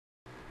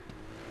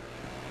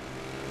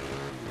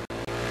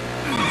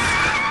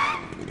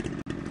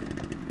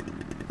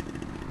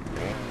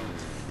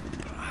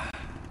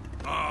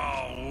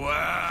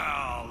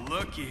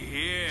Looky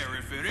here,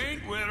 if it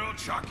ain't little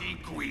Chucky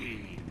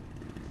Queen.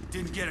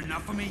 Didn't get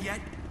enough of me yet?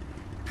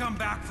 Come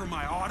back for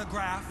my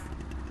autograph?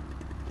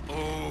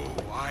 Oh,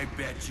 I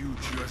bet you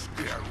just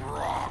get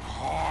rock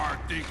hard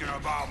thinking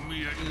about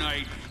me at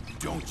night,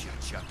 don't you,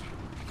 Chucky?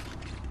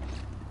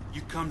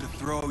 You come to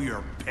throw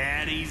your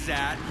panties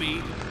at me?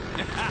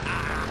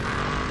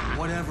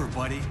 Whatever,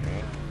 buddy.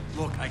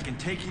 Look, I can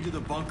take you to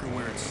the bunker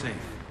where it's safe.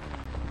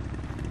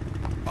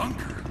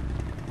 Bunker?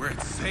 Where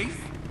it's safe?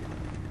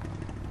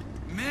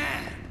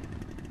 Man,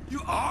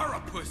 you are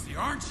a pussy,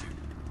 aren't you?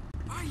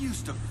 I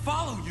used to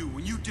follow you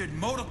when you did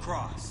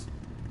motocross.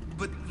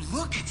 But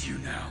look at you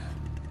now.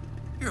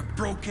 You're a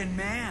broken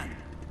man.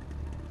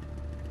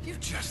 You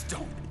just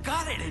don't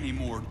got it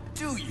anymore,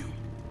 do you?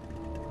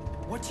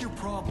 What's your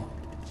problem?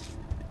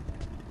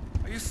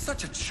 Are you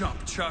such a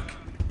chump, Chuck?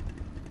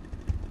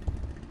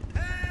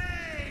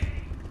 Hey!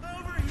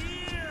 Over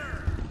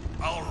here!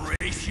 I'll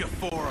race you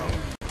for him.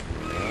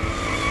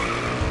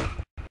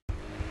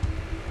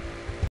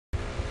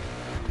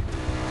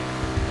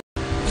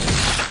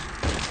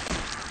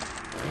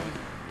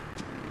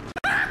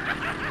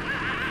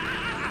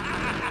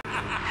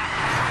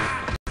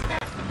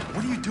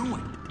 What are you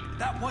doing?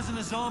 That wasn't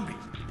a zombie.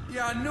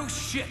 Yeah, no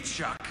shit,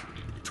 Chuck.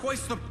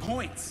 Twice the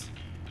points.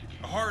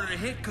 Harder to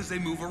hit because they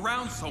move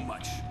around so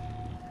much.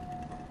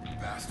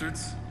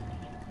 Bastards.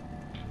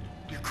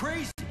 You're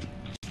crazy.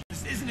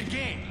 This isn't a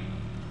game.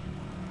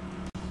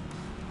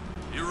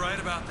 You're right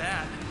about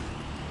that.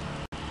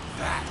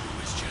 That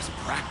was just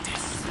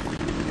practice.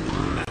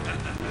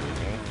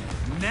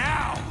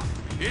 Now,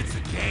 it's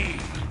a game.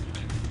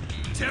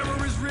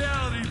 Terror is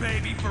reality,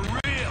 baby, for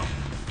real.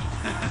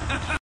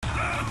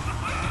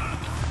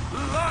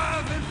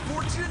 Live in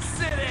Fortune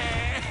City.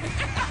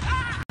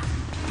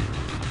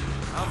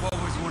 I've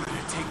always wanted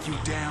to take you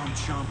down,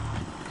 chump.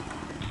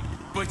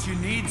 But you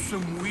need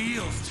some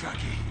wheels,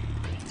 Chucky.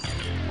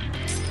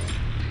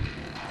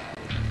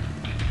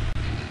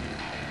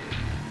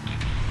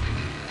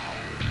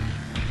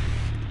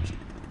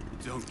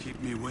 Don't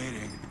keep me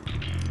waiting.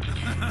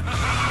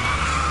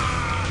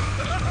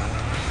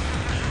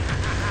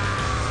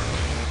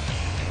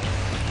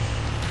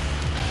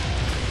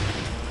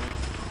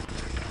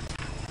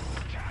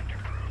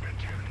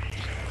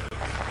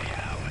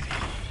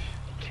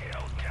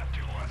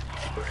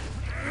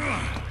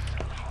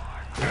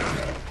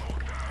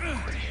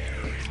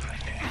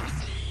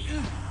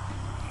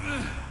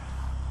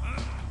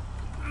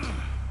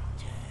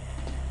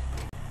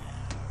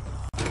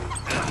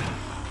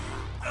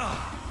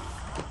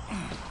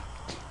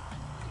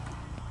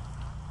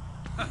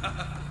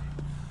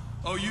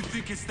 Oh, you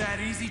think it's that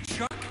easy,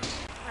 Chuck?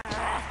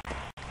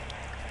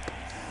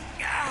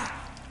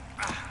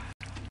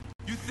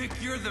 You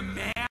think you're the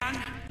man?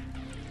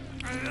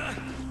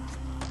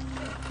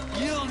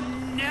 You'll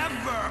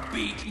never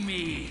beat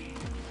me!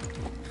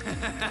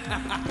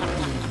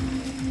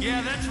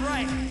 Yeah, that's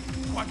right.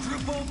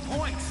 Quadruple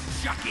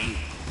points, Chucky.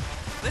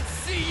 Let's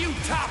see you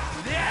top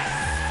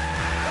this!